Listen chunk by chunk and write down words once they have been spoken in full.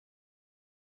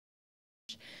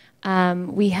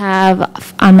We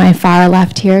have on my far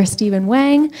left here Stephen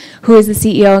Wang, who is the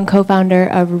CEO and co-founder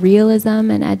of Realism,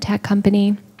 an ed tech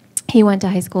company. He went to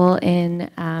high school in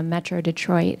Metro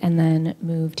Detroit and then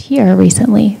moved here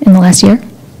recently in the last year.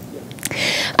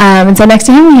 And so next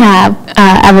to him we have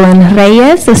Evelyn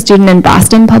Reyes, a student in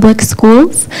Boston Public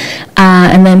Schools.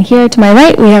 And then here to my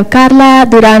right we have Carla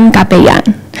Duran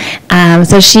Capellan.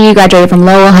 So she graduated from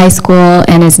Lowell High School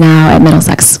and is now at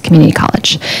Middlesex Community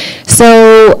College.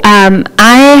 So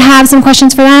I have some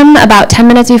questions for them. About 10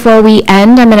 minutes before we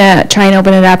end, I'm going to try and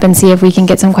open it up and see if we can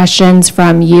get some questions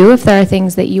from you, if there are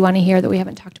things that you want to hear that we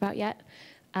haven't talked about yet.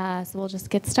 So we'll just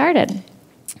get started.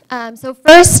 So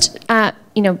first,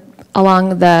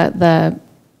 along the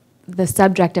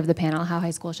subject of the panel, how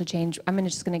high school should change, I'm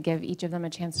just going to give each of them a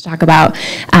chance to talk about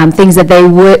things that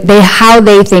how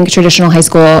they think traditional high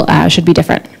school should be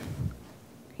different.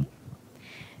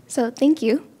 So thank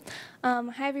you.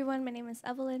 Hi everyone, my name is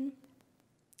Evelyn.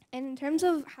 And in terms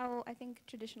of how I think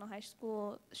traditional high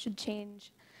school should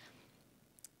change,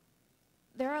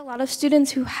 there are a lot of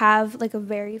students who have like a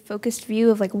very focused view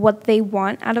of like what they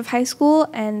want out of high school,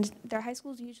 and their high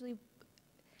schools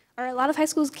a lot of high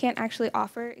schools can't actually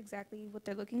offer exactly what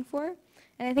they're looking for.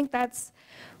 And I think that's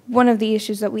one of the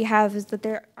issues that we have, is that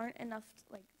there aren't enough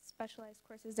like specialized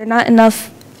courses. There are not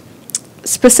enough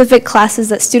specific classes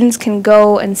that students can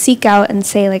go and seek out and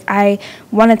say, like, I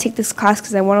want to take this class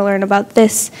because I want to learn about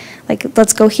this. Like,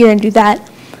 let's go here and do that.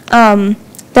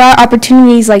 There are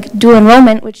opportunities like dual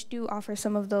enrollment, which do offer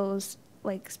some of those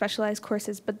like specialized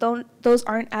courses, but those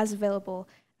aren't as available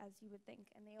as you would think,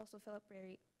 and they also fill up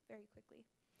very, very quickly.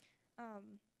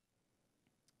 And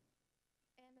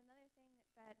another thing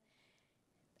that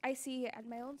I see at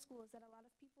my own school is that a lot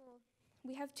of people,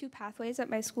 we have 2 pathways at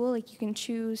my school. Like, you can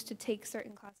choose to take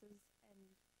certain classes,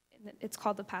 and it's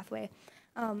called the pathway.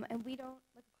 And we don't,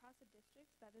 like, across the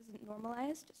districts, that isn't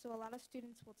normalized. So a lot of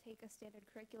students will take a standard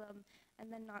curriculum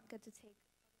and then not get to take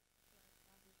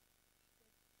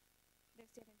their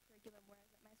standard curriculum, whereas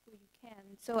at my school you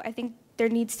can. So I think there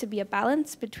needs to be a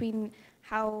balance between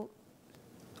how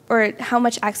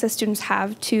much access students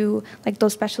have to like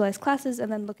those specialized classes,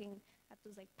 and then looking at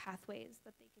those like pathways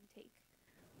that they can take.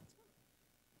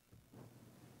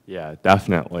 Yeah,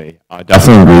 definitely.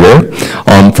 Definitely agree there.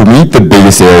 For me, the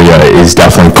biggest area is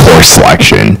definitely course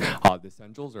selection. The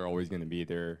essentials are always going to be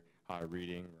there,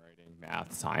 reading, writing,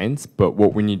 math, science, but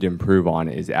what we need to improve on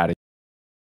is adding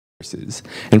courses.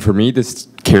 And for me, this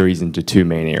carries into 2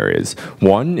 main areas.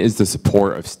 One is the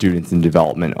support of students in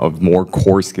development of more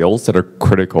core skills that are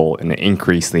critical in an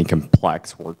increasingly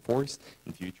complex workforce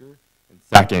in the future.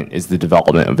 Second is the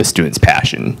development of a student's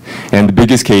passion. And the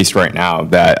biggest case right now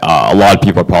that a lot of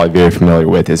people are probably very familiar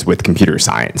with is with computer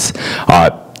science.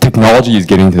 Technology is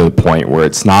getting to the point where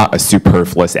it's not a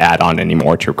superfluous add-on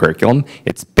anymore to a curriculum.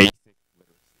 It's basic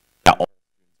literacy that all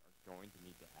students are going to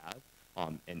need to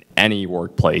have in any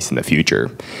workplace in the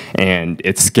future. And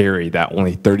it's scary that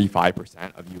only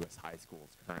 35% of U.S. high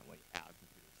schools currently have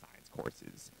computer science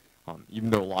courses. Even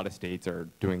though a lot of states are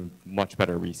doing much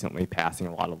better recently, passing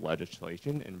a lot of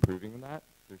legislation and improving on that,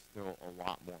 there's still a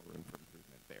lot more room for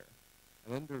improvement there.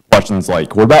 And then there are questions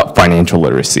like, what about financial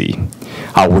literacy?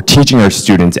 We're teaching our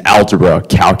students algebra,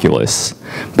 calculus,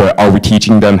 but are we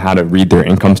teaching them how to read their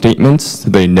income statements so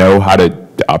they know how to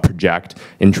project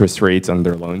interest rates on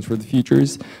their loans for the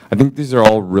futures? I think these are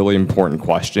all really important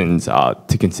questions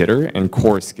to consider, and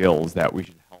core skills that we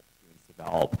should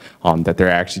develop that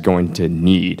they're actually going to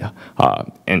need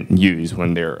and use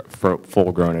when they're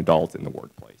full-grown adults in the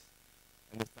workplace.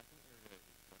 And the second area is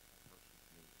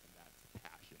and that's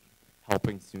passion,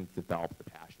 helping students develop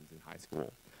their passions in high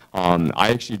school.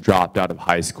 I actually dropped out of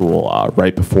high school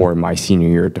right before my senior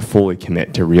year to fully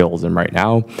commit to realism right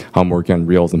now. I'm working on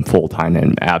realism full-time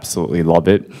and absolutely love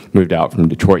it. Moved out from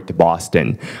Detroit to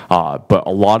Boston. But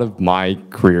a lot of my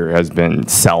career has been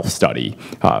self-study.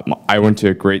 I went to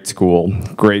a great school,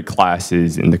 great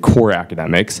classes in the core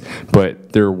academics,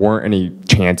 but there weren't any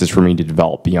chances for me to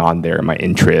develop beyond there my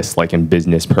interests, like in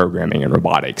business programming and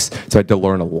robotics. So I had to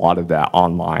learn a lot of that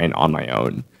online on my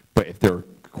own. But if there were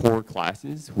core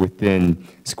classes within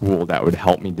school that would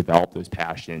help me develop those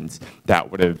passions,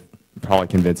 that would have probably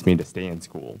convinced me to stay in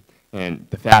school. And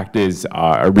the fact is,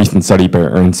 a recent study by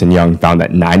Ernst & Young found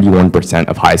that 91%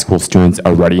 of high school students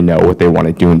already know what they want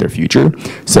to do in their future.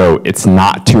 So it's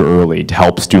not too early to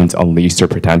help students unleash their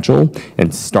potential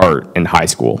and start in high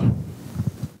school.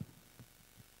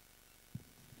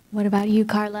 What about you,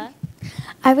 Carla?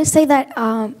 I would say that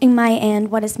in my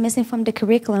end, what is missing from the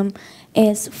curriculum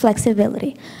is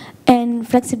flexibility. And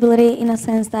flexibility in a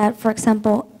sense that, for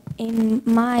example, in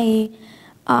my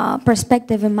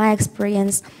perspective, in my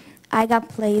experience, I got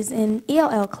placed in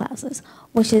ELL classes,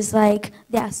 which is like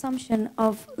the assumption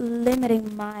of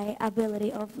limiting my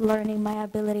ability of learning, my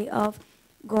ability of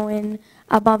going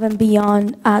above and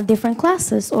beyond different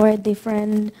classes or a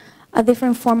different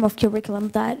form of curriculum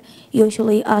that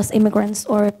usually us immigrants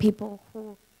or people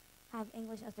who have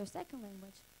English as their second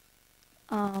language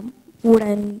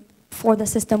for the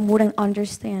system wouldn't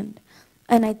understand.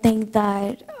 And I think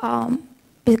that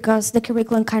because the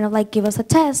curriculum kind of like give us a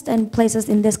test and places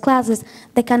in these classes,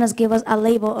 they kind of give us a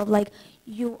label of like,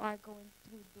 you are going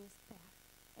through this path,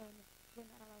 and you're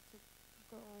not allowed to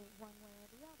go one way or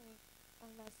the other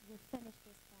unless you finish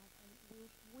this path. And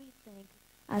we think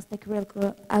as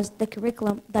the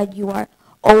curriculum that you are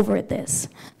over this.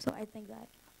 So I think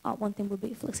that one thing would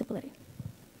be flexibility.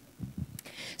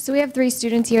 So we have 3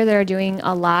 students here that are doing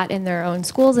a lot in their own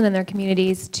schools and in their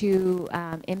communities to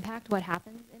impact what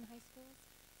happens in high schools.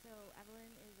 So Evelyn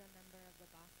is a member of the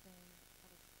Boston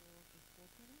Public Schools School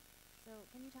Committee. So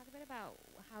can you talk a bit about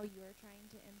how you're trying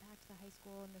to impact the high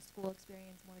school and the school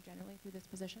experience more generally through this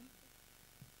position?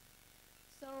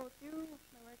 So through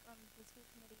my work on the school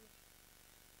committee,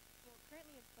 well,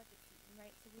 currently it's budget season,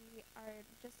 right? So we are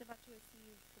just about to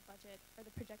receive the budget, or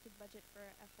the projected budget for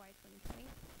FY 2020.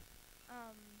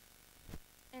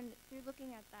 And through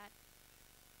looking at that,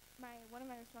 one of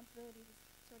my responsibilities is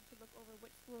sort of to look over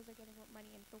which schools are getting what money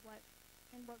and for what,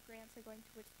 and what grants are going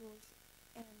to which schools.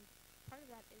 And part of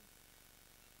that is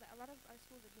that a lot of our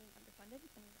schools are being underfunded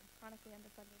and chronically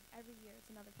underfunded. Every year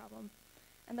it's another problem.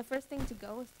 And the first thing to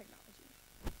go is technology.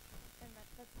 And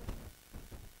that's what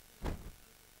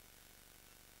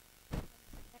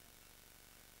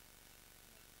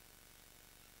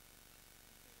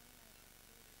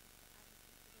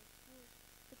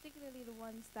particularly the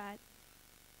ones that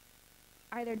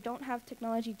either don't have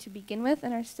technology to begin with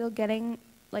and are still getting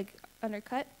like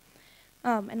undercut,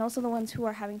 and also the ones who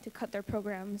are having to cut their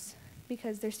programs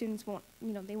because their students won't,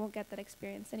 they won't get that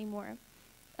experience anymore.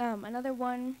 Another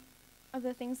one of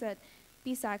the things that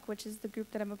BSAC, which is the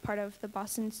group that I'm a part of, the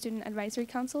Boston Student Advisory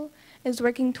Council, is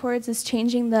working towards is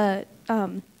changing the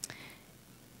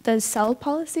cell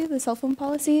phone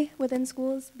policy within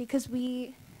schools, because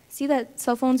we see that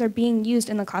cell phones are being used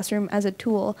in the classroom as a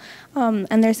tool.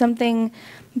 And there's something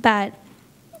that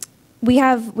we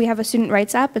have a student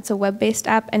rights app. It's a web-based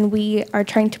app, and we are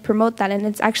trying to promote that. And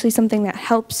it's actually something that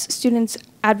helps students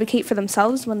advocate for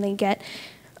themselves when they get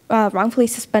wrongfully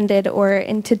suspended or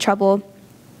into trouble.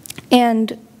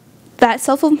 And that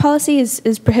cell phone policy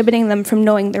is prohibiting them from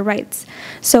knowing their rights.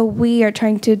 So we are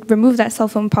trying to remove that cell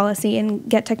phone policy and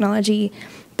get technology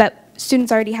that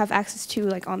students already have access to,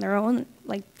 like on their own,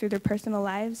 like through their personal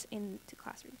lives, into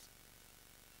classrooms.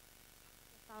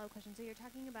 Follow-up question. So you're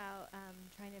talking about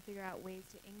trying to figure out ways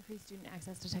to increase student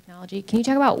access to technology. Can you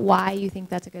talk about why you think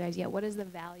that's a good idea? What is the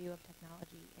value of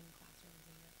technology in classrooms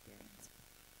in your experience?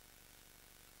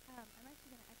 I'm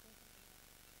actually going to echo something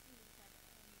that Steven said.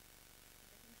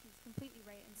 I think he's completely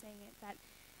right in saying it, that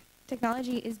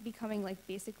technology is becoming like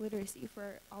basic literacy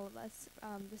for all of us,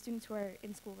 the students who are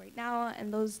in school right now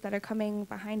and those that are coming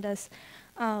behind us.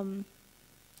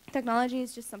 Technology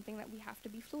is just something that we have to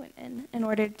be fluent in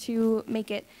order to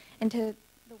make it into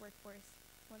the workforce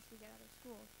once we get out of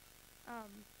school.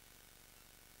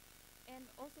 And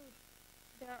also,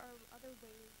 there are other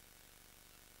ways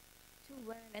to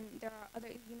learn, and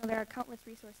there are countless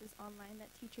resources online that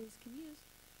teachers can use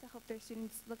to help their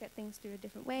students look at things through a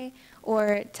different way,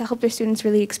 or to help their students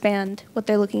really expand what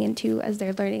they're looking into as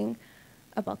they're learning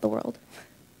about the world.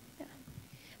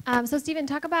 So Stephen,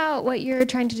 talk about what you're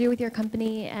trying to do with your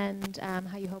company and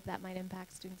how you hope that might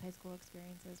impact students' high school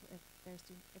experiences if their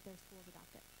schools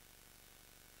adopt it.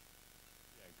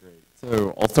 Yeah, great.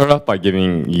 So I'll start off by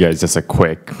giving you guys just a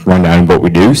quick rundown of what we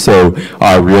do. So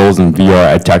Realism, we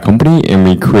are a tech company, and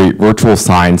we create virtual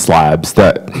science labs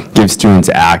that give students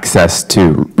access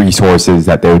to resources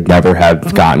that they would never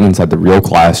have gotten inside the real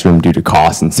classroom due to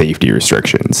cost and safety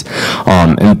restrictions.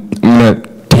 And I'm going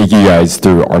to take you guys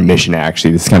through our mission,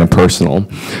 actually. This is kind of personal.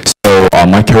 So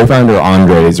my co-founder,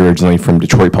 Andre, is originally from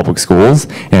Detroit Public Schools,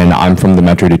 and I'm from the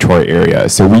Metro Detroit area.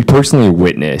 So we personally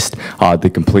witnessed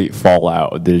the complete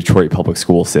fallout of the Detroit Public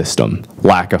School system.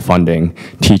 Lack of funding,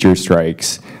 teacher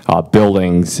strikes,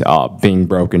 buildings being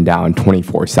broken down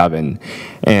 24/7.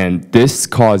 And this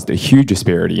caused a huge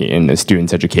disparity in the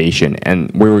students' education,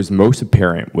 and where it was most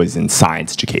apparent was in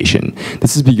science education.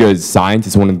 This is because science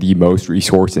is one of the most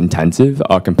resource-intensive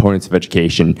components of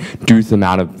education due to the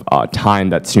amount of time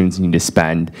that students need to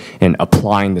spend in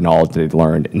applying the knowledge they've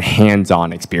learned in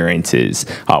hands-on experiences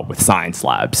with science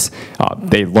labs.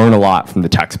 They learn a lot from the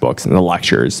textbooks and the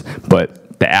lectures,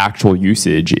 but the actual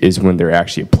usage is when they're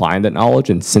actually applying that knowledge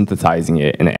and synthesizing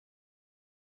it in an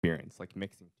experience, like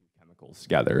mixing two chemicals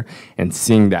together. And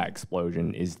seeing that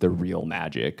explosion is the real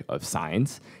magic of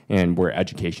science and where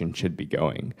education should be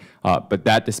going. But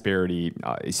that disparity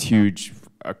is huge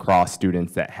across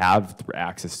students that have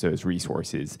access to those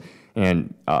resources.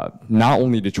 And not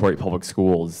only Detroit Public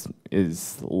Schools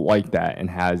is like that and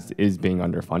is being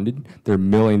underfunded, there are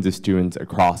millions of students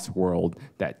across the world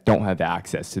that don't have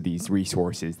access to these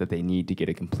resources that they need to get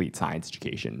a complete science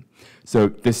education. So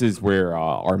this is where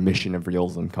our mission of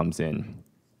Realism comes in.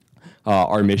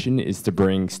 Our mission is to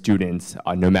bring students,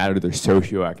 no matter their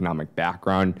socioeconomic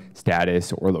background,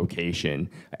 status, or location,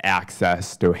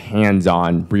 access to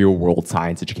hands-on, real-world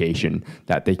science education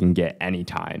that they can get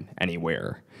anytime,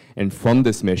 anywhere. And from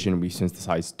this mission, we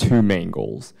synthesized two main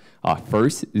goals.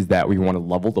 First is that we want to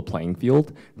level the playing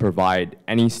field, provide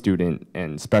any student,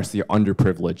 and especially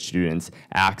underprivileged students,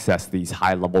 access to these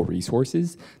high-level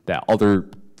resources that other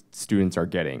students are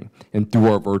getting. And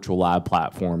through our virtual lab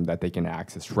platform that they can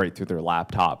access right through their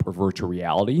laptop or virtual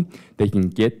reality, they can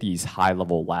get these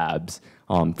high-level labs.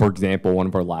 For example, one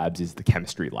of our labs is the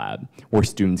chemistry lab, where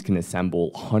students can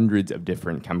assemble hundreds of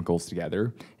different chemicals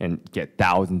together and get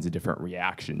thousands of different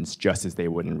reactions just as they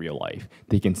would in real life.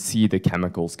 They can see the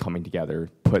chemicals coming together,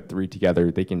 put three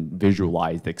together, they can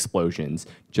visualize the explosions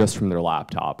just from their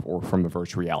laptop or from a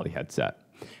virtual reality headset.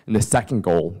 And the second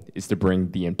goal is to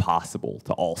bring the impossible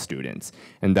to all students.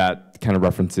 And that kind of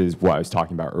references what I was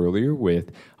talking about earlier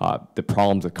with the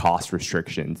problems of cost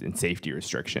restrictions and safety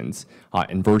restrictions.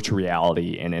 In virtual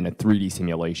reality and in a 3D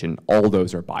simulation, all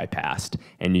those are bypassed,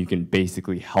 and you can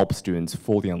basically help students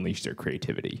fully unleash their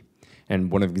creativity. And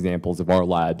one of the examples of our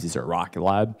labs is our rocket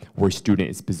lab, where a student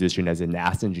is positioned as a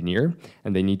NASA engineer,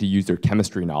 and they need to use their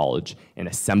chemistry knowledge and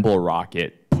assemble a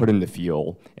rocket, put in the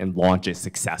fuel, and launch it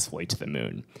successfully to the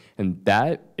moon. And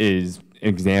that is an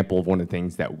example of one of the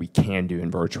things that we can do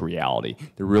in virtual reality.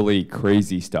 The really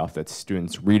crazy stuff that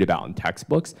students read about in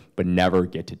textbooks, but never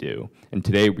get to do. And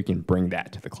today we can bring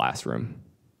that to the classroom.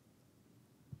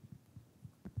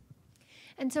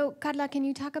 And so, Carla, can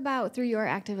you talk about, through your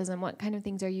activism, what kind of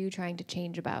things are you trying to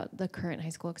change about the current high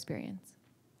school experience?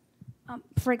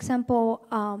 For example,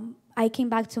 I came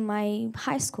back to my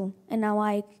high school, and now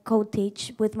I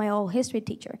co-teach with my old history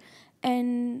teacher.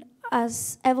 And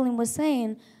as Evelyn was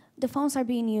saying, the phones are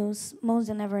being used most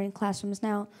than ever in classrooms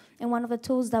now. And one of the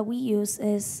tools that we use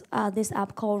is this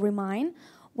app called Remind,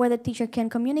 where the teacher can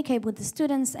communicate with the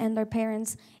students and their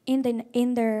parents in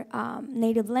their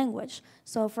native language.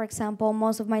 So, for example,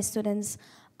 most of my students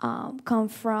come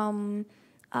from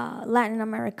Latin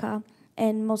America,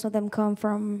 and most of them come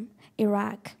from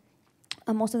Iraq.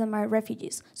 Most of them are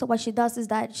refugees. So what she does is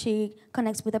that she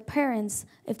connects with the parents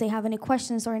if they have any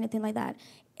questions or anything like that.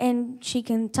 And she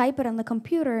can type it on the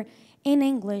computer in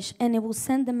English, and it will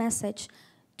send the message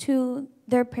to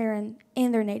their parent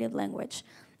in their native language.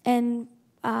 And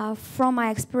from my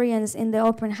experience in the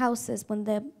open houses, when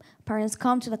the parents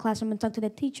come to the classroom and talk to the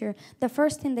teacher, the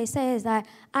first thing they say is that,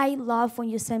 I love when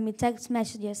you send me text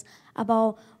messages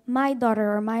about my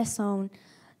daughter or my son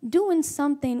doing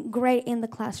something great in the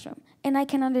classroom. And I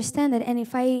can understand it, and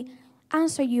if I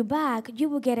answer you back, you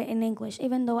will get it in English,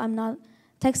 even though I'm not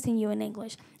texting you in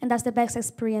English. And that's the best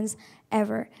experience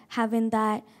ever, having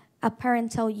that a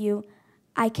parent tell you,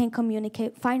 I can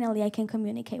communicate, finally I can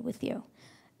communicate with you.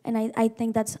 And I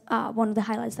think that's one of the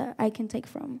highlights that I can take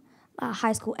from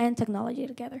high school and technology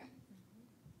together.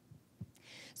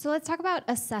 So let's talk about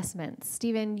assessments.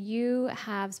 Stephen, you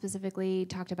have specifically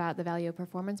talked about the value of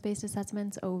performance-based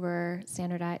assessments over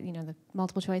standardized, the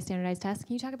multiple choice standardized tests.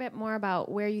 Can you talk a bit more about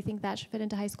where you think that should fit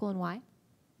into high school and why?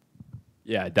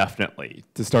 Yeah, definitely.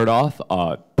 To start off,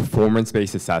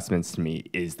 performance-based assessments to me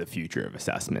is the future of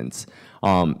assessments.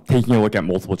 Taking a look at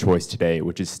multiple choice today,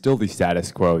 which is still the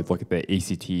status quo, look at the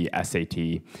ACT,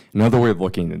 SAT. Another way of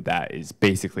looking at that is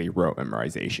basically rote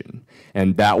memorization.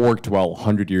 And that worked well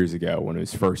 100 years ago when it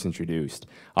was first introduced.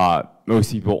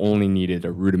 Most people only needed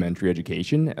a rudimentary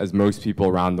education, as most people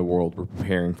around the world were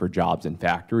preparing for jobs in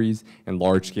factories and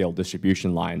large-scale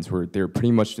distribution lines where they're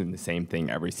pretty much doing the same thing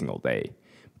every single day.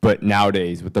 But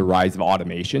nowadays, with the rise of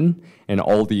automation and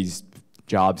all these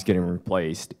jobs getting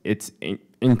replaced, it's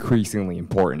increasingly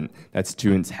important that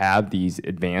students have these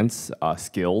advanced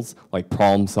skills like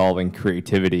problem solving,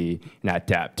 creativity, and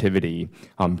adaptivity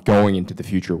going into the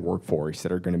future workforce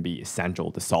that are going to be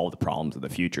essential to solve the problems of the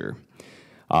future.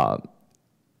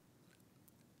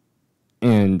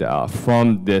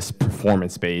 From this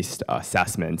performance-based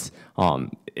assessments,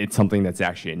 it's something that's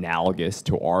actually analogous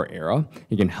to our era.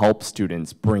 It can help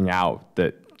students bring out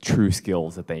the true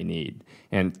skills that they need.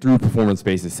 And through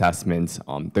performance-based assessments,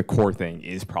 the core thing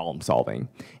is problem solving.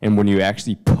 And when you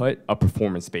actually put a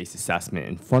performance-based assessment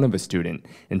in front of a student,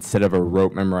 instead of a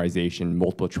rote memorization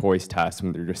multiple choice test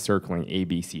when they're just circling A,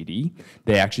 B, C, D,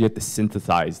 they actually have to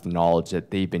synthesize the knowledge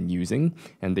that they've been using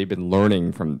and they've been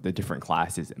learning from the different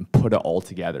classes and put it all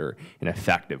together in an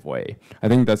effective way. I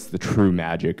think that's the true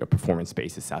magic of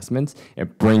performance-based assessments.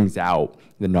 It brings out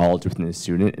the knowledge within the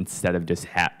student instead of just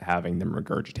having them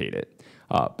regurgitate it.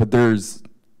 But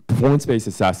performance-based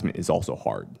assessment is also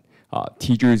hard.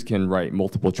 Teachers can write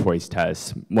multiple choice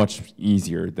tests much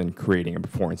easier than creating a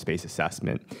performance-based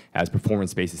assessment, as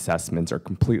performance-based assessments are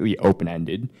completely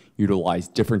open-ended, utilize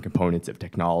different components of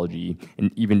technology,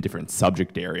 and even different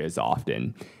subject areas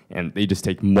often, and they just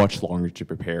take much longer to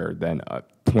prepare than a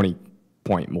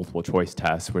 20-point multiple choice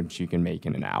test, which you can make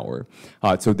in an hour.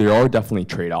 So there are definitely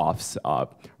trade-offs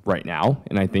right now,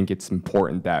 and I think it's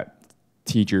important that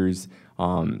teachers,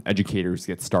 educators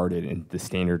get started in the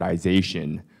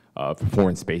standardization of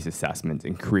performance-based assessments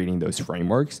and creating those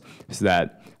frameworks so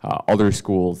that other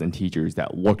schools and teachers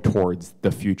that look towards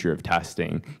the future of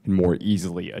testing can more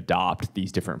easily adopt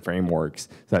these different frameworks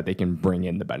so that they can bring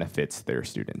in the benefits to their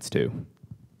students too.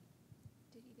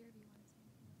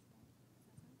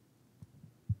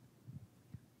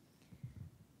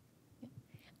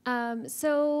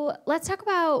 So let's talk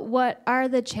about what are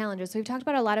the challenges. So we've talked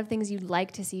about a lot of things you'd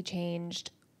like to see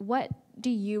changed. What do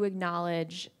you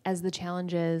acknowledge as the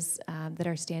challenges that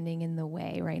are standing in the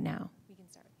way right now? We can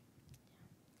start.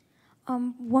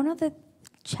 One of the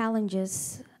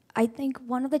challenges, I think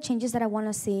one of the changes that I want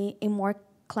to see in more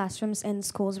classrooms and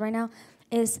schools right now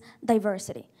is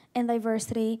diversity, and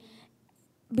diversity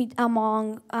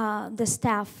among the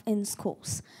staff in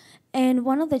schools. And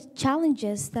one of the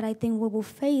challenges that I think we will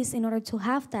face in order to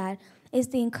have that is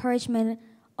the encouragement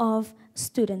of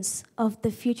students, of the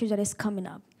future that is coming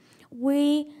up.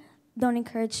 We don't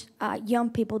encourage young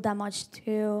people that much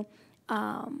to,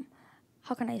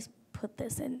 how can I put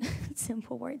this in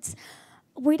simple words?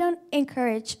 We don't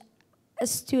encourage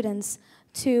students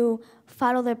to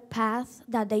follow the path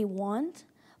that they want,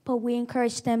 but we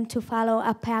encourage them to follow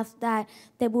a path that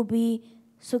they will be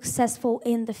successful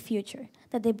in the future,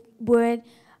 that they would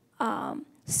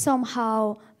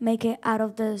somehow make it out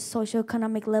of the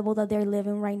socioeconomic level that they're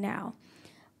living right now.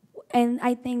 And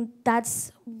I think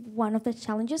that's one of the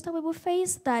challenges that we will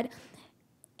face, that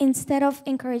instead of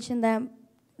encouraging them,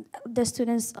 the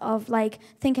students of like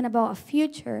thinking about a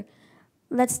future,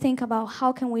 let's think about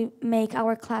how can we make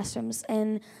our classrooms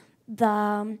and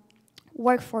the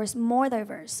workforce more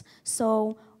diverse.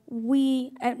 So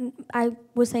I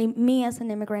would say me as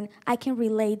an immigrant, I can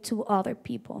relate to other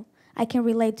people. I can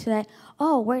relate to that,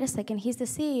 oh, wait a second, he's the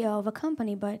CEO of a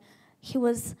company, but he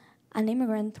was an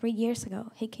immigrant 3 years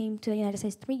ago. He came to the United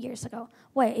States 3 years ago.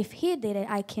 Well, if he did it,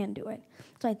 I can do it.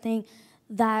 So I think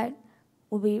that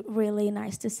would be really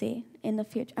nice to see in the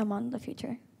future, among the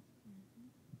future.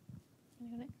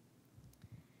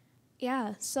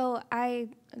 Yeah, so I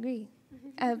agree.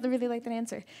 I really like that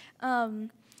answer.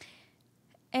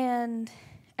 And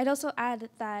I'd also add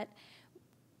that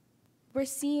we're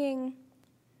seeing,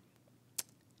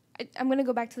 I'm going to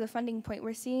go back to the funding point.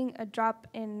 We're seeing a drop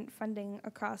in funding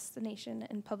across the nation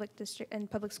in public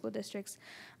school districts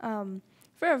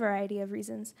for a variety of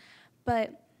reasons.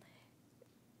 But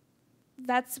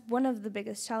that's one of the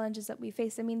biggest challenges that we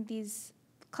face. I mean, these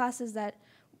classes that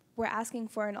we're asking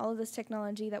for and all of this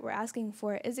technology that we're asking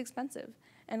for is expensive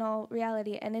in all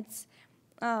reality, and it's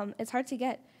hard to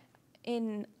get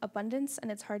in abundance,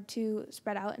 and it's hard to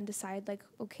spread out and decide, like,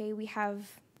 okay, we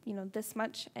have, this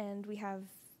much and we have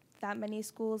that many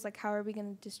schools, like how are we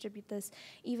going to distribute this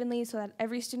evenly so that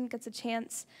every student gets a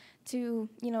chance to,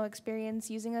 experience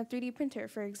using a 3D printer,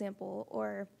 for example,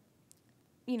 or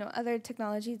other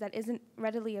technology that isn't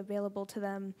readily available to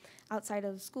them outside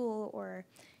of school or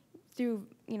through,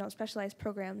 specialized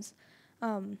programs.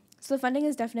 So funding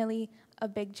is definitely a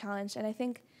big challenge, and I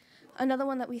think another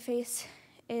one that we face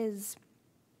is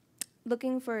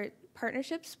looking for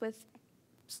partnerships with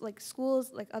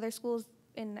schools, like other schools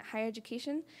in higher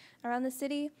education around the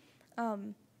city.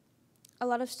 A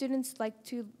lot of students like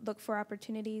to look for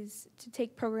opportunities to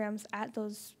take programs at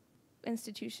those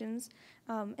institutions,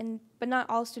 but not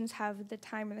all students have the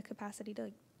time or the capacity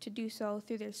to do so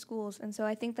through their schools. And so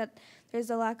I think that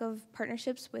there's a lack of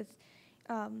partnerships with,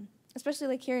 especially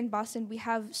like here in Boston, we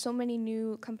have so many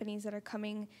new companies that are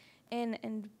coming in,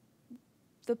 and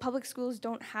the public schools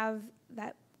don't have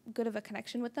that good of a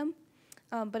connection with them.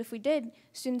 But if we did,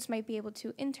 students might be able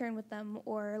to intern with them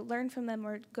or learn from them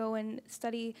or go and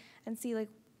study and see like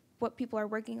what people are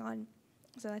working on.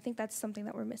 So I think that's something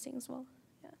that we're missing as well.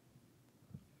 Yeah.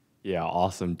 Yeah,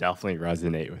 awesome. Definitely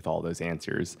resonate with all those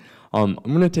answers. I'm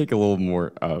going to take a little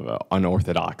more of an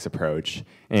unorthodox approach.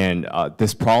 And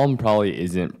this problem probably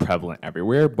isn't prevalent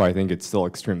everywhere, but I think it's still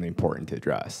extremely important to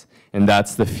address. And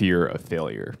that's the fear of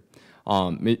failure.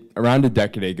 Around a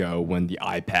decade ago, when the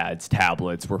iPads,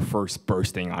 tablets were first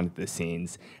bursting onto the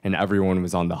scenes and everyone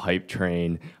was on the hype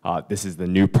train, this is the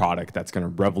new product that's going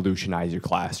to revolutionize your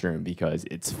classroom because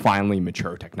it's finally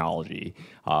mature technology,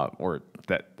 or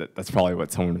that's probably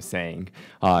what someone was saying.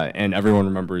 And everyone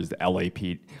remembers the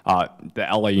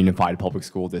LA Unified Public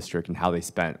School District and how they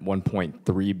spent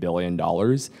 $1.3 billion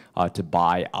to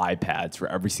buy iPads for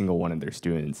every single one of their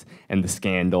students, and the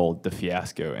scandal, the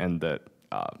fiasco, and the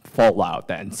fallout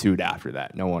that ensued after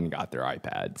that. No one got their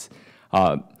iPads.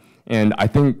 And I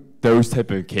think those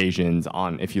type of occasions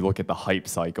if you look at the hype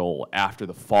cycle after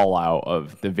the fallout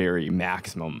of the very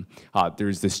maximum,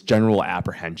 there's this general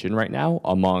apprehension right now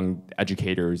among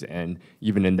educators and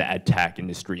even in the ed tech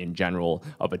industry in general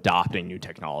of adopting new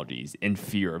technologies in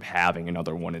fear of having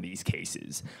another one of these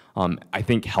cases. I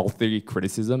think healthy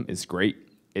criticism is great.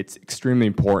 It's extremely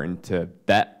important to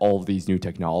vet all of these new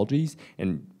technologies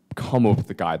and come up with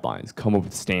the guidelines, come up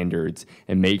with standards,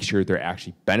 and make sure they're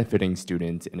actually benefiting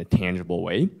students in a tangible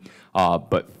way.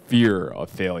 But fear of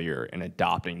failure in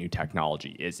adopting new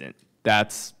technology isn't.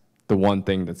 That's the one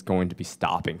thing that's going to be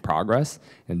stopping progress,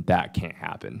 and that can't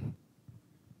happen.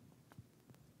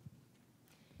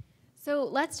 So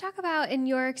let's talk about, in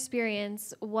your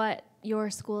experience, what your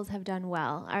schools have done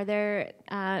well. Are there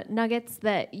nuggets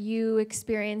that you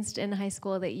experienced in high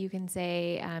school that you can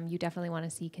say you definitely want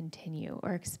to see continue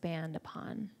or expand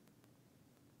upon?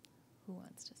 Who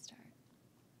wants to start?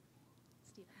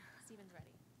 Steven's ready.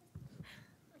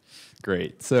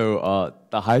 Great. So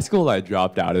the high school that I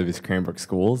dropped out of is Cranbrook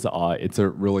Schools. It's a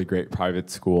really great private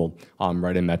school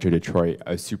right in Metro Detroit.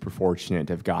 I was super fortunate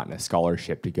to have gotten a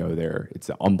scholarship to go there. It's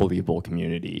an unbelievable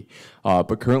community.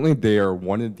 But currently they are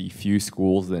one of the few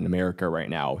schools in America right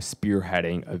now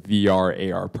spearheading a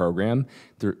VR, AR program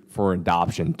for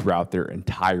adoption throughout their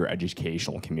entire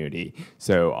educational community.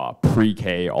 So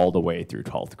pre-K all the way through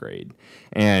 12th grade.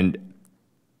 And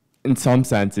in some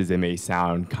senses, it may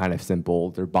sound kind of simple.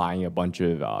 They're buying a bunch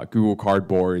of Google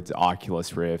Cardboards,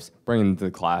 Oculus Rifts, bringing them to the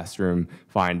classroom,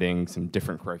 finding some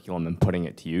different curriculum and putting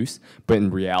it to use. But in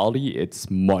reality,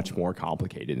 it's much more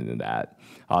complicated than that.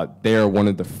 They're one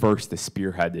of the first to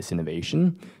spearhead this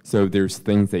innovation. So there's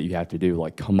things that you have to do,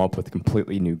 like come up with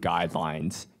completely new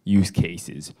guidelines, use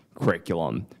cases,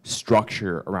 curriculum,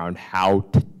 structure around how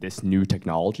this new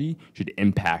technology should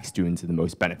impact students in the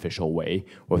most beneficial way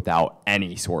without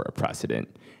any sort of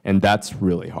precedent. And that's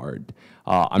really hard.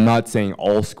 I'm not saying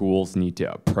all schools need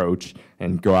to approach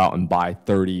and go out and buy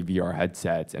 30 VR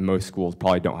headsets, and most schools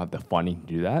probably don't have the funding to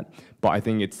do that, but I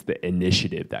think it's the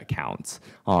initiative that counts.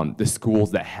 The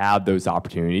schools that have those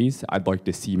opportunities, I'd like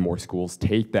to see more schools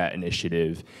take that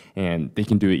initiative, and they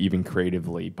can do it even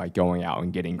creatively by going out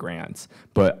and getting grants.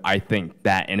 But I think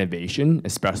that innovation,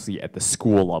 especially at the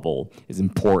school level, is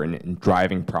important in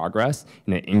driving progress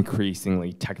in an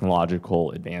increasingly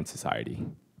technological advanced society.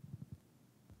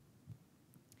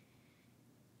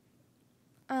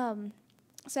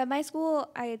 So at my school,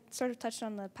 I sort of touched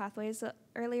on the pathways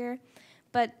earlier,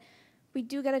 but we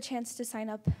do get a chance to sign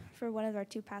up for one of our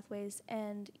 2 pathways,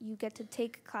 and you get to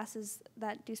take classes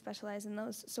that do specialize in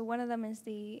those. So one of them is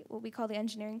what we call the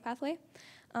engineering pathway.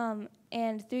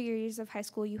 And through your years of high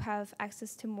school, you have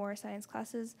access to more science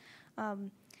classes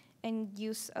and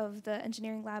use of the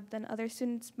engineering lab than other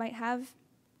students might have,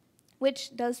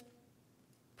 which does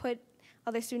put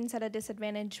other students at a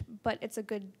disadvantage, but it's a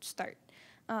good start.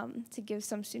 To give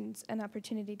some students an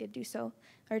opportunity to do so,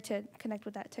 or to connect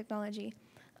with that technology.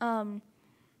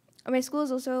 My school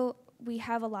is also, we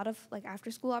have a lot of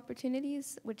after-school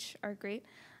opportunities, which are great.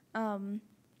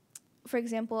 For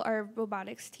example, our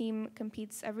robotics team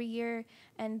competes every year,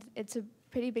 and it's a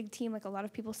pretty big team. A lot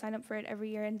of people sign up for it every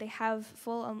year, and they have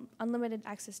full unlimited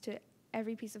access to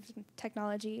every piece of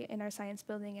technology in our science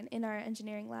building and in our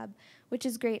engineering lab, which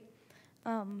is great.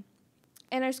 And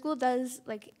our school does,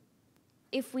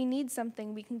 if we need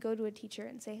something, we can go to a teacher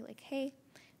and say, hey,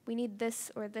 we need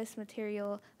this or this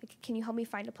material. Can you help me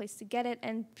find a place to get it?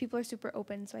 And people are super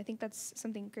open, so I think that's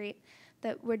something great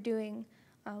that we're doing.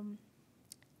 Yeah. Can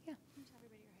you tell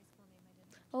everybody your high school name? I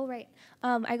didn't. Oh, right.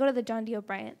 I go to the John D.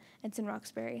 O'Brien. It's in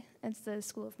Roxbury. It's the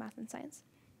School of Math and Science.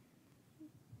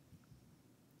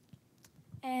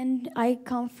 And I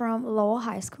come from Lowell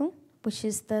High School, which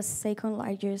is the second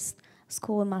largest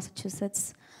school in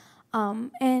Massachusetts.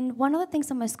 And one of the things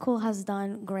that my school has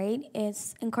done great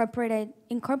is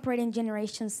incorporating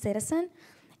Generation Citizen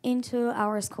into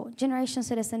our school. Generation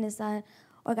Citizen is that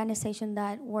organization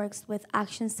that works with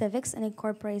action civics and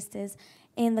incorporates this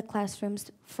in the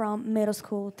classrooms from middle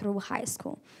school through high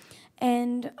school.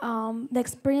 And the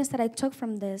experience that I took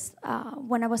from this,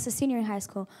 when I was a senior in high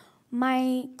school,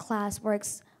 my class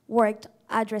worked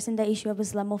addressing the issue of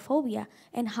Islamophobia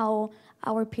and how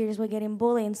our peers were getting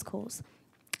bullied in schools.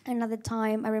 And at the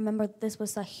time, I remember this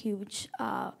was a huge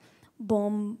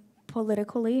boom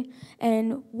politically.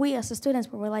 And we as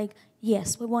students were like,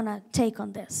 yes, we want to take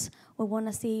on this. We want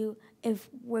to see if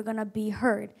we're going to be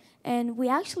heard. And we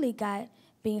actually got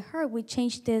being heard. We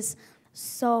changed this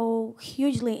so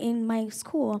hugely in my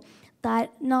school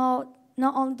that not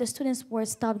only the students were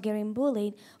stopped getting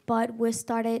bullied, but we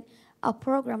started a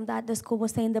program that the school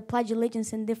was saying the Pledge of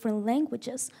Allegiance in different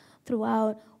languages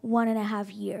throughout 1.5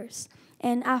 years.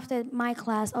 And after my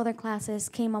class, other classes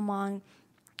came among.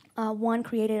 One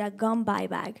created a gun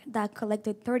buyback that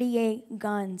collected 38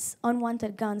 guns,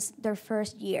 unwanted guns, their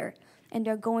first year, and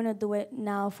they're going to do it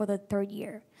now for the 3rd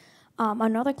year.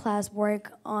 Another class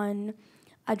worked on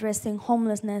addressing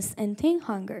homelessness and teen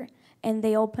hunger, and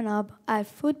they open up a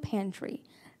food pantry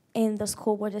in the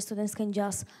school where the students can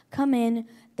just come in,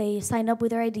 they sign up with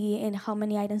their ID and how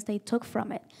many items they took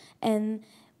from it. And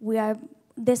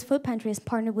this food pantry is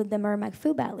partnered with the Merrimack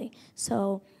Food Valley.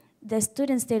 So the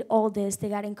students did all this.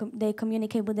 They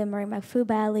communicate with the Merrimack Food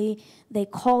Valley. They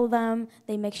call them.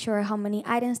 They make sure how many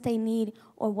items they need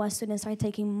or what students are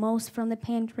taking most from the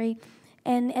pantry.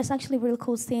 And it's actually really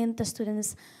cool seeing the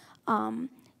students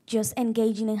just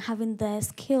engaging and having the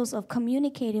skills of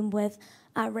communicating with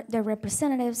their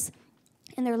representatives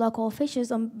and their local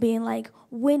officials on being like,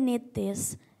 we need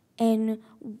this, and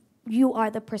you are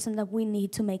the person that we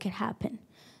need to make it happen.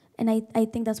 And I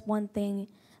think that's one thing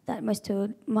that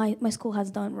my school has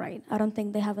done right. I don't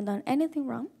think they haven't done anything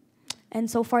wrong. And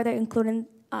so far they're including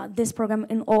this program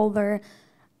in all their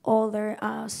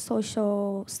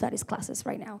social studies classes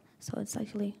right now. So it's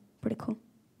actually pretty cool.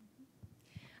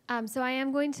 So I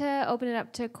am going to open it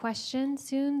up to questions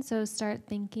soon, so start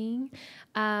thinking.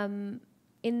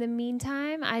 In the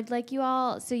meantime, I'd like you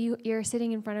all, so you're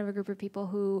sitting in front of a group of people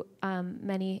who,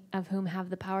 many of whom have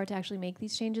the power to actually make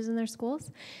these changes in their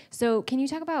schools. So can you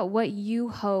talk about what you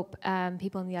hope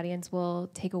people in the audience will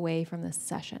take away from this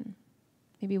session?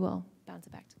 Maybe we'll bounce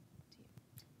it back to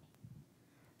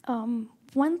you.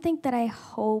 One thing that I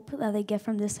hope that they get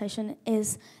from this session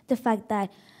is the fact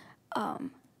that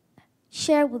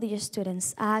share with your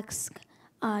students, ask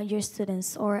your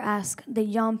students or ask the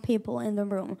young people in the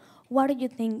room, what do you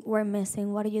think we're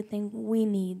missing? What do you think we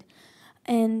need?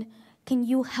 And can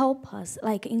you help us,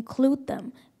 like include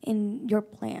them in your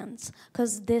plans?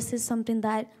 Because this is something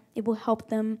that it will help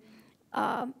them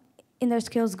in their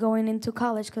skills going into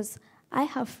college. Because I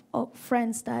have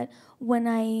friends that when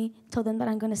I tell them that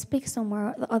I'm going to speak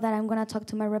somewhere or that I'm going to talk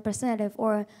to my representative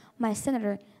or my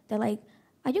senator, they're like,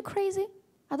 are you crazy?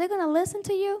 Are they going to listen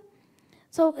to you?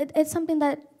 So it's something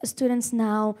that students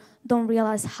now don't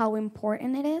realize how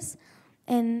important it is.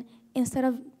 And instead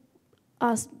of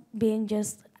us being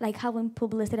just like having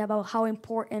publicity about how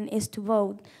important it is to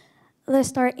vote, let's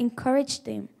start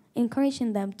encouraging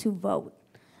them to vote,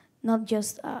 not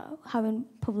just having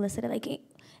publicity. Like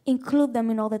include them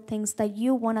in all the things that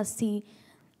you want to see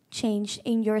change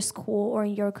in your school or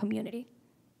in your community.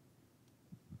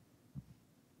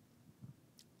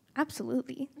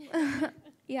 Absolutely.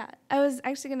 Yeah, I was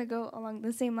actually going to go along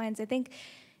the same lines. I think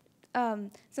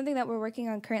something that we're working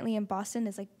on currently in Boston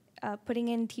is like putting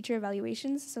in teacher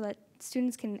evaluations so that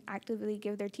students can actively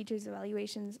give their teachers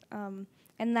evaluations,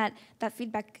 and that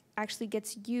feedback actually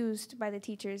gets used by the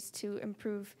teachers to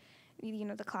improve,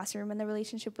 the classroom and the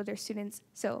relationship with their students.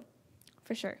 So,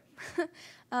 for sure.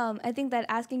 I think that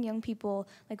asking young people,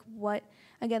 what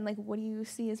do you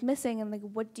see is missing, and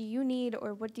what do you need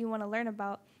or what do you want to learn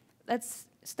about? That's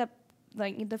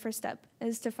the first step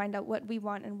is to find out what we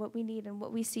want and what we need and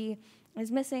what we see is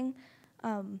missing.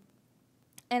 And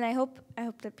I hope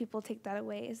that people take that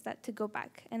away, is that to go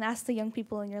back and ask the young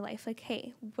people in your life,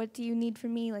 hey, what do you need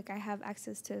from me? I have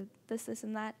access to this,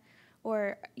 and that,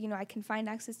 or, I can find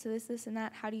access to this, and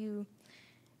that. How do you,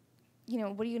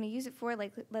 what are you going to use it for?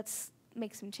 Let's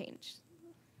make some change.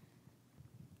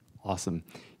 Awesome.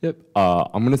 Yep.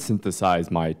 I'm going to synthesize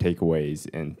my takeaways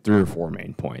in 3 or 4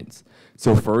 main points.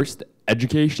 So first,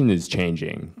 education is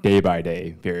changing day by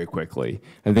day very quickly.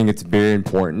 I think it's very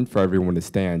important for everyone to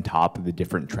stay on top of the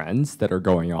different trends that are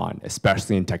going on,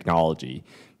 especially in technology,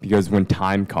 because when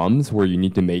time comes where you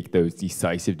need to make those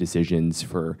decisive decisions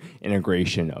for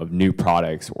integration of new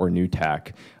products or new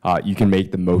tech, you can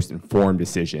make the most informed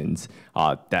decisions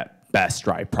that best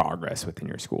drive progress within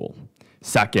your school.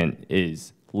 Second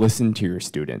is listen to your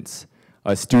students.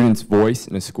 A student's voice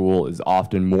in a school is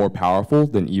often more powerful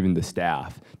than even the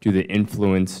staff due to the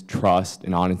influence, trust,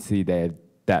 and honesty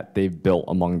that they've built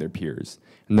among their peers.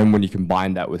 And then when you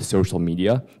combine that with social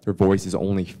media, their voice is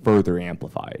only further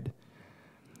amplified.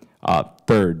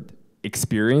 Third,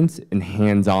 experience and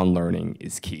hands-on learning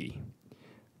is key.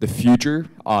 The future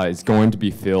is going to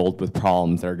be filled with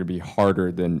problems that are going to be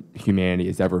harder than humanity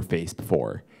has ever faced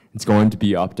before. It's going to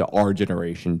be up to our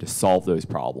generation to solve those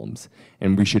problems.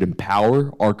 And we should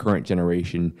empower our current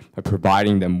generation by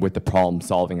providing them with the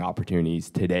problem-solving opportunities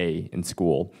today in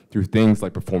school through things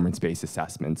like performance-based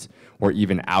assessments, or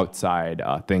even outside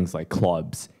things like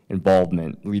clubs,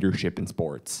 involvement, leadership in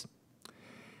sports.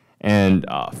 And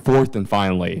fourth and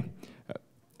finally,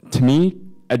 to me,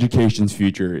 education's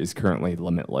future is currently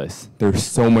limitless. There's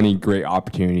so many great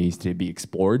opportunities to be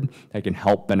explored that can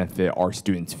help benefit our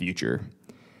students' future.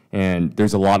 And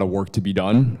there's a lot of work to be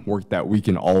done, work that we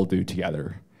can all do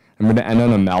together. I'm going to end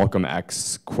on a Malcolm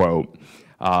X quote.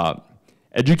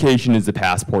 Education is the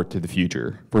passport to the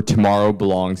future, for tomorrow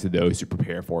belongs to those who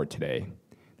prepare for it today.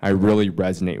 I really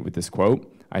resonate with this quote.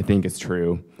 I think it's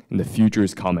true, and the future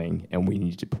is coming, and we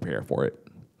need to prepare for it.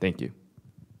 Thank you.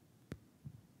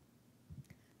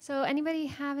 So anybody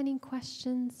have any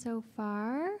questions so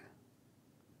far?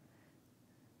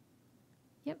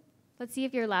 Yep. Let's see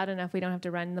if you're loud enough. We don't have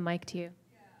to run the mic to you.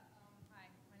 Yeah. Hi,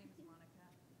 my name is Monica.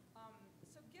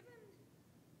 So given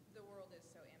the world is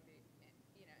so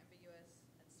ambiguous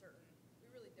and certain,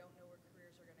 we really don't know where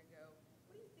careers are going to go.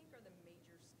 What do you think are the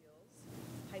major skills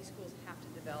high schools have to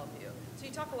develop you? So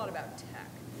you talk a lot about tech,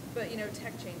 but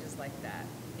tech changes like that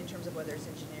in terms of whether it's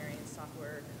engineering,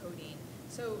 software, coding.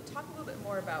 So talk a little bit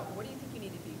more about what do you think you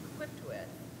need to be equipped with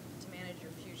to manage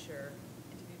your future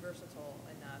and to be versatile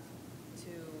enough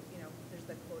to, there's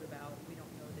the quote about we don't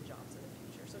know the jobs of the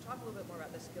future. So talk a little bit more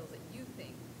about the skills that you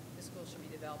think the school should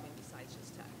be developing besides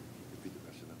just tech. Repeat the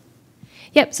question.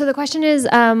 Yep, so the question is,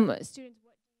 students,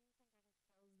 what do you think are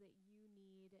the skills that you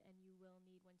need and you will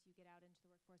need once you get out into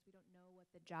the workforce? We don't know what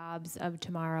the jobs of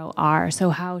tomorrow are, so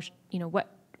how,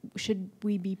 what should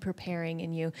we be preparing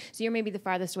in you? So you're maybe the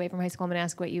farthest away from high school. I'm going to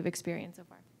ask what you've experienced so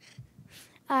far.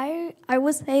 I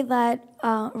would say that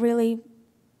really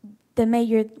the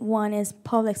major one is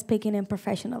public speaking and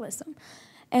professionalism.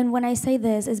 And when I say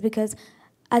this is because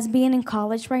as being in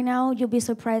college right now, you'll be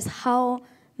surprised how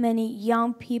many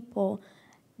young people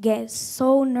get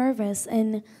so nervous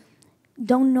and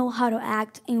don't know how to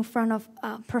act in front of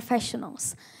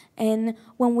professionals. And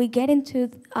when we get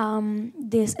into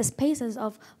these spaces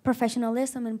of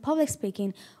professionalism and public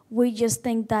speaking, we just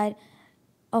think that,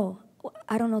 oh,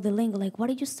 I don't know the lingo. Like, what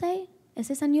did you say? Is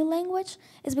this a new language?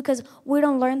 It's because we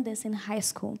don't learn this in high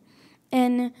school.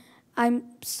 And I'm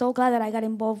so glad that I got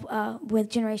involved with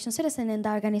Generation Citizen and the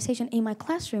organization in my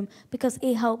classroom because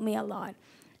it helped me a lot.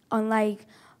 On like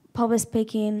public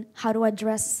speaking, how to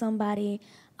address somebody,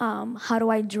 how do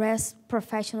I dress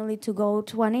professionally to go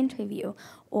to an interview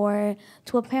or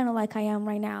to a panel like I am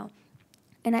right now.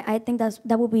 And I think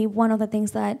that will be one of the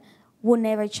things that will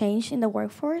never change in the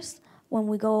workforce when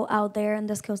we go out there and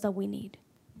the skills that we need.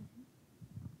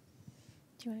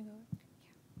 Do you want to go?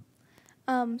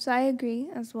 Yeah. So I agree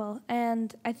as well.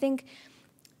 And I think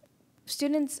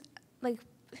students,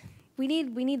 we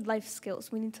need life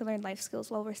skills. We need to learn life skills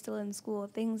while we're still in school.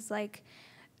 Things like,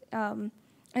 I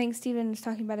think Stephen was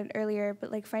talking about it earlier,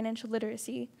 but like financial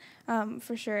literacy,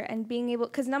 for sure, and being able,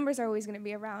 because numbers are always going to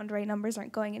be around, right? Numbers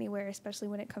aren't going anywhere, especially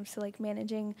when it comes to like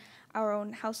managing our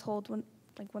own household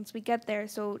once we get there.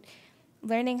 So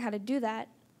learning how to do that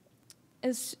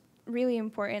is really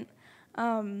important.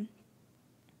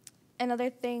 And other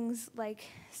things like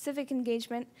civic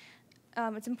engagement,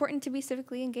 it's important to be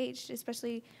civically engaged,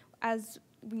 especially as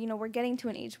we're getting to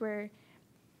an age where,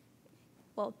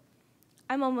 well,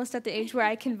 I'm almost at the age where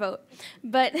I can vote,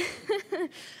 but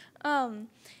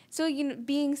so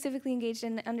being civically engaged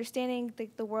and understanding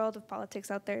the world of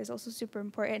politics out there is also super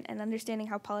important, and understanding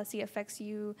how policy affects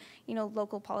you,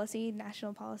 local policy,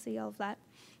 national policy, all of that.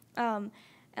 And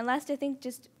last, I think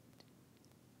just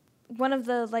one of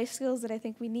the life skills that I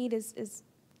think we need is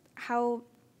how,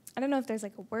 I don't know if there's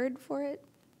like a word for it,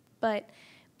 but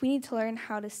we need to learn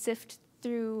how to sift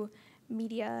through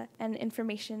media and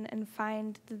information and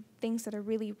find the things that are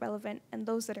really relevant and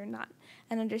those that are not,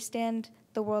 and understand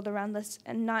the world around us,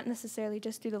 and not necessarily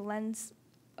just through the lens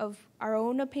of our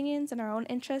own opinions and our own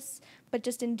interests, but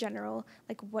just in general,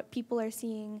 like what people are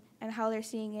seeing and how they're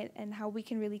seeing it and how we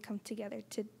can really come together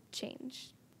to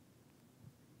change.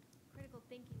 Critical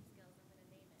thinking skills,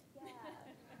 I'm going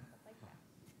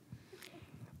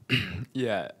to name it. Yeah,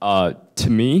 Yeah, to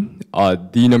me,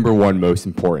 the number one most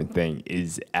important thing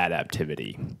is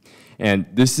adaptivity. And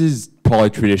this is probably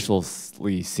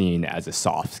traditionally seen as a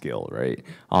soft skill, right?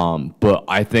 But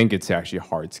I think it's actually a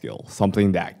hard skill,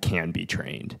 something that can be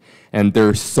trained. And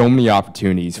there's so many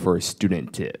opportunities for a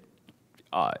student to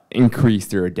increase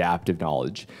their adaptive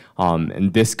knowledge.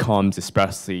 And this comes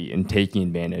especially in taking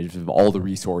advantage of all the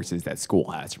resources that school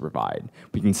has to provide.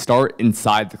 We can start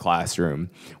inside the classroom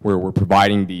where we're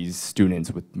providing these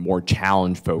students with more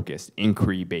challenge-focused,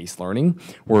 inquiry-based learning,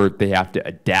 where they have to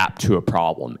adapt to a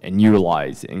problem and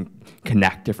utilize and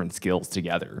connect different skills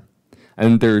together.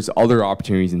 And there's other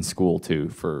opportunities in school too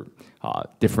for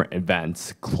different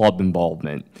events, club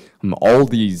involvement, all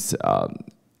these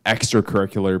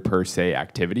extracurricular per se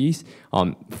activities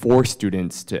for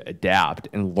students to adapt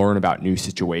and learn about new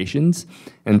situations.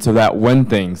 And so that when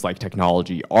things like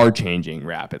technology are changing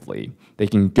rapidly, they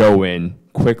can go in,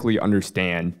 quickly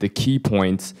understand the key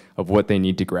points of what they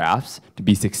need to grasp to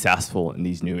be successful in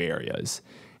these new areas.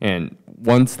 And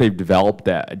once they've developed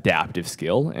that adaptive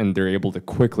skill and they're able to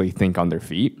quickly think on their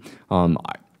feet,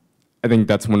 I think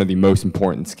that's one of the most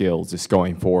important skills just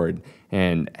going forward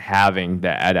and having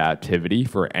that adaptivity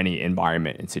for any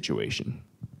environment and situation.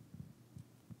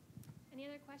 Any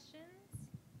other questions?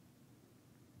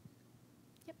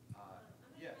 Yep.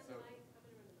 Yeah, so.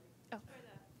 Oh.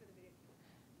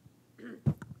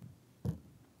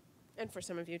 And for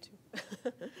some of you too.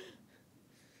 Give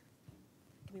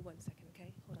me 1 second,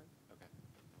 okay? Hold on.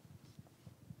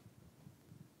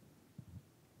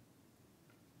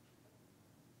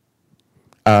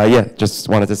 Yeah, just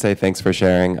wanted to say thanks for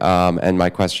sharing. And my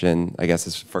question, I guess,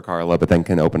 is for Carla, but then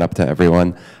can open up to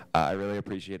everyone. I really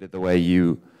appreciated the way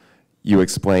you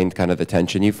explained kind of the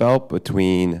tension you felt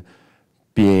between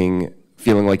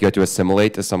feeling like you had to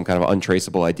assimilate to some kind of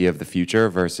untraceable idea of the future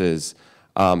versus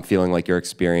feeling like your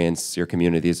experience, your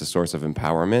community is a source of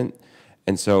empowerment.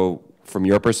 And so from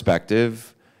your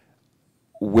perspective,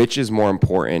 which is more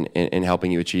important in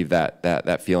helping you achieve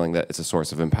that feeling that it's a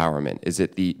source of empowerment? Is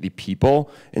it the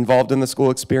people involved in the school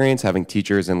experience, having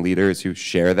teachers and leaders who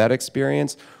share that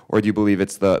experience, or do you believe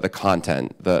it's the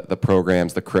content, the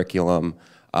programs, the curriculum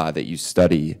that you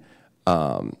study?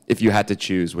 If you had to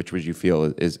choose, which would you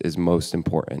feel is most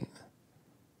important?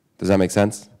 Does that make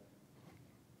sense?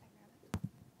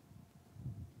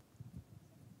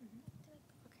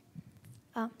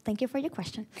 Thank you for your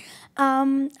question.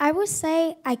 I would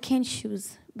say I can't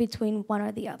choose between one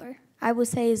or the other. I would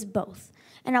say it's both.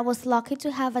 And I was lucky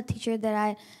to have a teacher that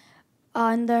I,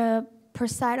 on the per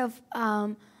side of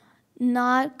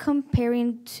not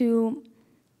comparing to,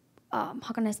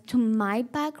 to my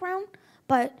background,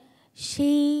 but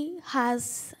she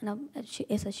has, no, she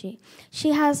is a she.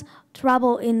 She has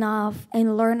traveled enough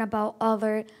and learned about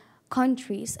other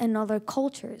countries and other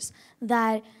cultures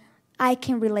that I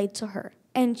can relate to her.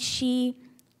 And she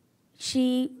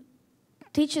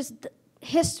teaches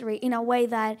history in a way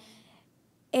that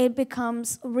it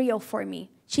becomes real for me.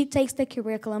 She takes the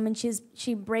curriculum and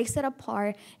she breaks it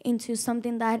apart into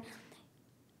something that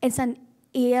it's an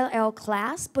ELL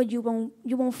class, but you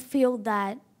won't feel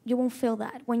that. You won't feel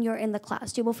that when you're in the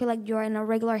class. You will feel like you're in a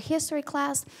regular history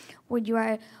class where you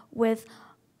are with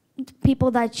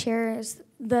people that share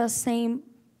the same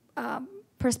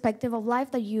perspective of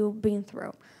life that you've been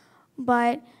through.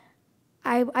 But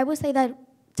I would say that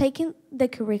taking the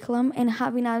curriculum and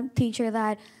having a teacher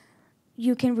that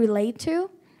you can relate to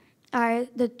are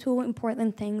the two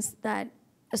important things that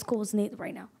schools need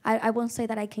right now. I won't say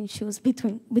that I can choose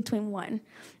between one,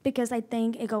 because I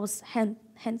think it goes hand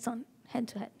to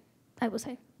head, I would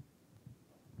say. You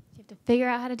have to figure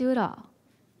out how to do it all.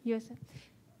 USA?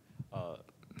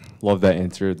 Love that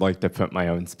answer. I'd like to put my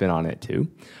own spin on it too.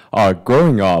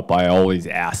 Growing up, I always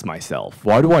asked myself,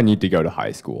 why do I need to go to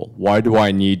high school? Why do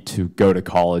I need to go to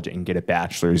college and get a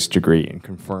bachelor's degree and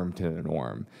conform to the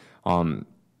norm?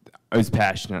 I was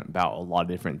passionate about a lot of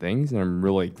different things, and I'm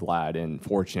really glad and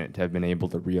fortunate to have been able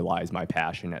to realize my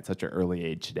passion at such an early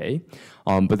age today.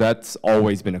 But that's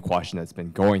always been a question that's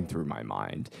been going through my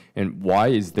mind. And why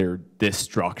is there this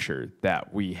structure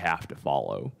that we have to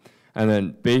follow? And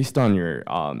then based on your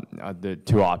the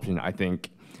two options, I think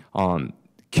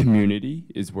community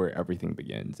is where everything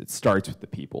begins. It starts with the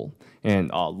people.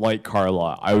 And like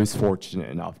Carla, I was fortunate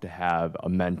enough to have a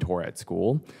mentor at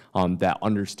school that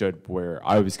understood where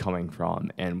I was coming from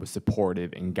and was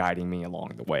supportive in guiding me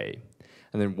along the way.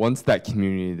 And then once that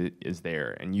community is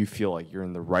there and you feel like you're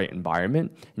in the right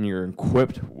environment and you're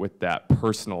equipped with that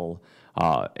personal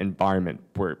environment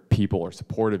where people are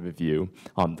supportive of you,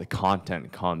 the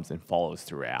content comes and follows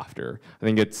through after. I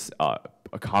think it's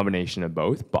a combination of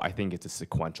both, but I think it's a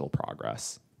sequential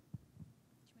progress.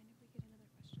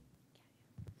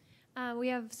 We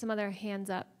have some other hands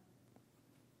up.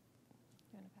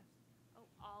 You wanna pass? Oh,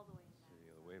 all the way back.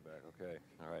 The other way back, okay,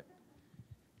 all right.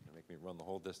 Gonna make me run the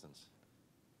whole distance.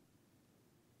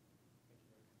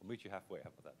 We'll meet you halfway, how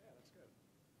about that? Yeah, that's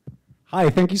good. Hi,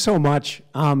 thank you so much.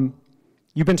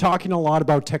 You've been talking a lot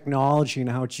about technology and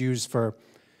how it's used for,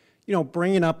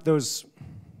 bringing up those,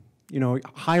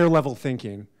 higher level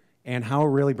thinking and how it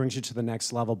really brings you to the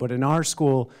next level. But in our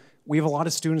school, we have a lot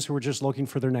of students who are just looking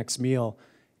for their next meal.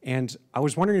 And I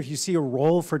was wondering if you see a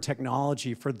role for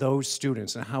technology for those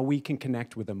students and how we can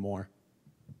connect with them more.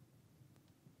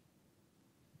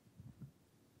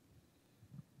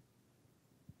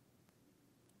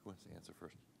 Who wants to answer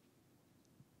first?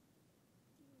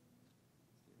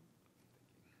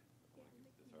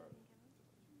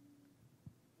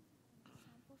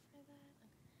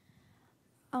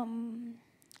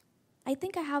 I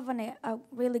think I have a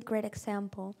really great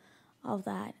example of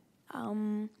that.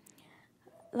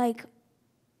 Like,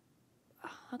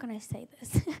 how can I say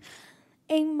this?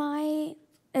 In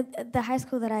the high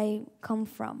school that I come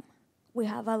from, we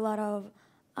have a lot of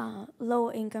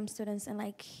low-income students, and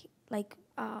like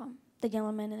the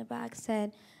gentleman in the back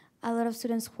said, a lot of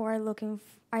students who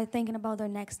are thinking about their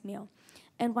next meal.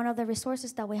 And one of the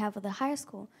resources that we have at the high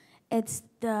school, it's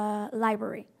the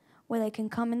library, where they can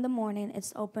come in the morning.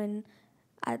 It's open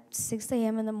at 6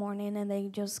 a.m. in the morning, and they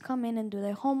just come in and do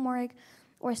their homework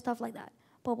or stuff like that.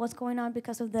 But what's going on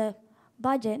because of the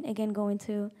budget, again, going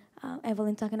to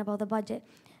Evelyn talking about the budget,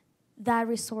 that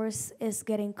resource is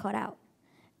getting cut out.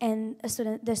 And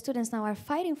the students now are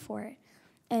fighting for it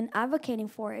and advocating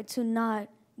for it to not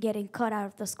getting cut out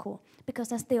of the school, because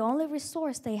that's the only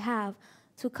resource they have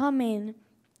to come in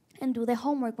and do their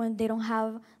homework when they don't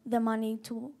have the money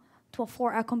to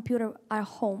afford a computer at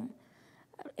home,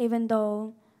 even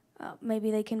though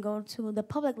maybe they can go to the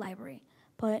public library.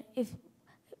 But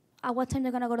at what time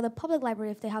they're gonna go to the public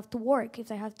library if they have to work, if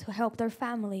they have to help their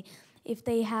family, if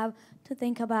they have to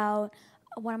think about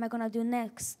what am I gonna do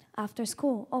next after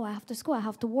school? Oh, after school I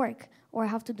have to work, or I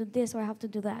have to do this, or I have to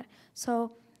do that.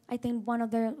 So I think one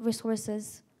of the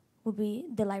resources would be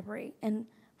the library, and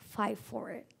fight for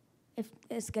it if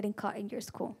it's getting cut in your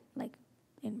school, like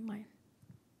in mine.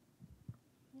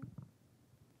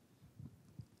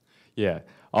 Yeah,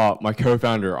 my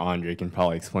co-founder Andre can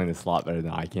probably explain this a lot better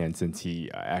than I can, since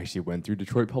he actually went through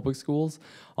Detroit Public Schools.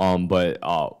 But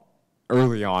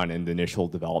early on in the initial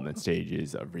development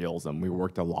stages of Realism, we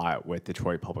worked a lot with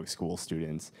Detroit Public School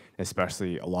students,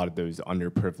 especially a lot of those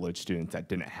underprivileged students that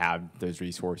didn't have those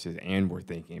resources and were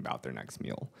thinking about their next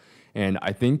meal. And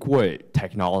I think what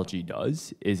technology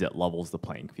does is it levels the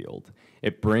playing field.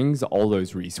 It brings all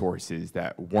those resources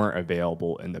that weren't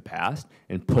available in the past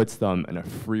and puts them in a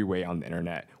free way on the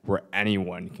internet where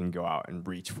anyone can go out and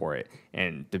reach for it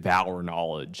and devour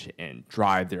knowledge and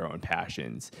drive their own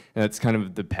passions. And that's kind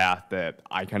of the path that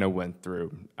I kind of went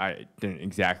through. I didn't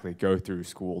exactly go through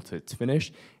school to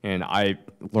finish, and I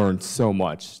learned so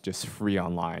much just free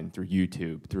online through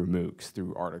YouTube, through MOOCs,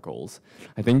 through articles.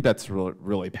 I think that's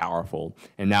really powerful.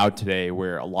 And now today,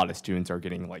 where a lot of students are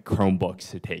getting like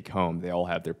Chromebooks to take home, they all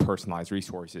have their personalized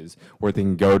resources where they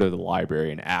can go to the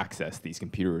library and access these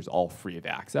computers all free of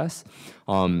access.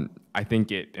 I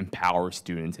think it empowers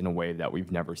students in a way that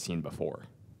we've never seen before.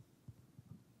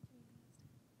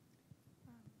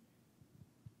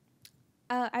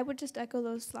 I would just echo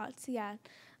those thoughts, yeah.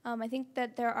 I think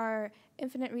that there are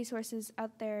infinite resources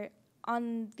out there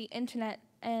on the internet,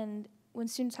 and when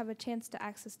students have a chance to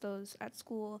access those at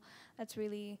school, that's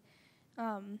really,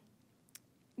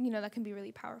 that can be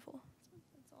really powerful.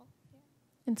 That's all, yeah.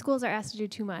 And schools are asked to do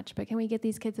too much, but can we get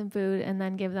these kids some food and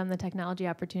then give them the technology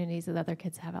opportunities that other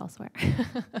kids have elsewhere?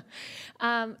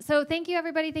 So thank you,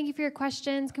 everybody. Thank you for your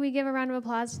questions. Can we give a round of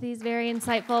applause to these very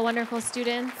insightful, wonderful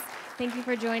students? Thank you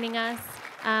for joining us.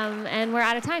 And we're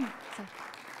out of time. So.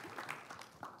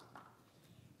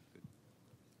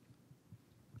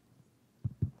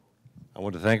 I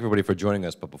want to thank everybody for joining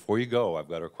us, but before you go, I've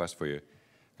got a request for you.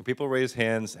 Can people raise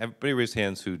hands? Everybody raise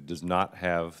hands who does not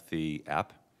have the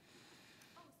app?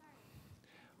 Oh,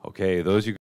 sorry. Okay, those you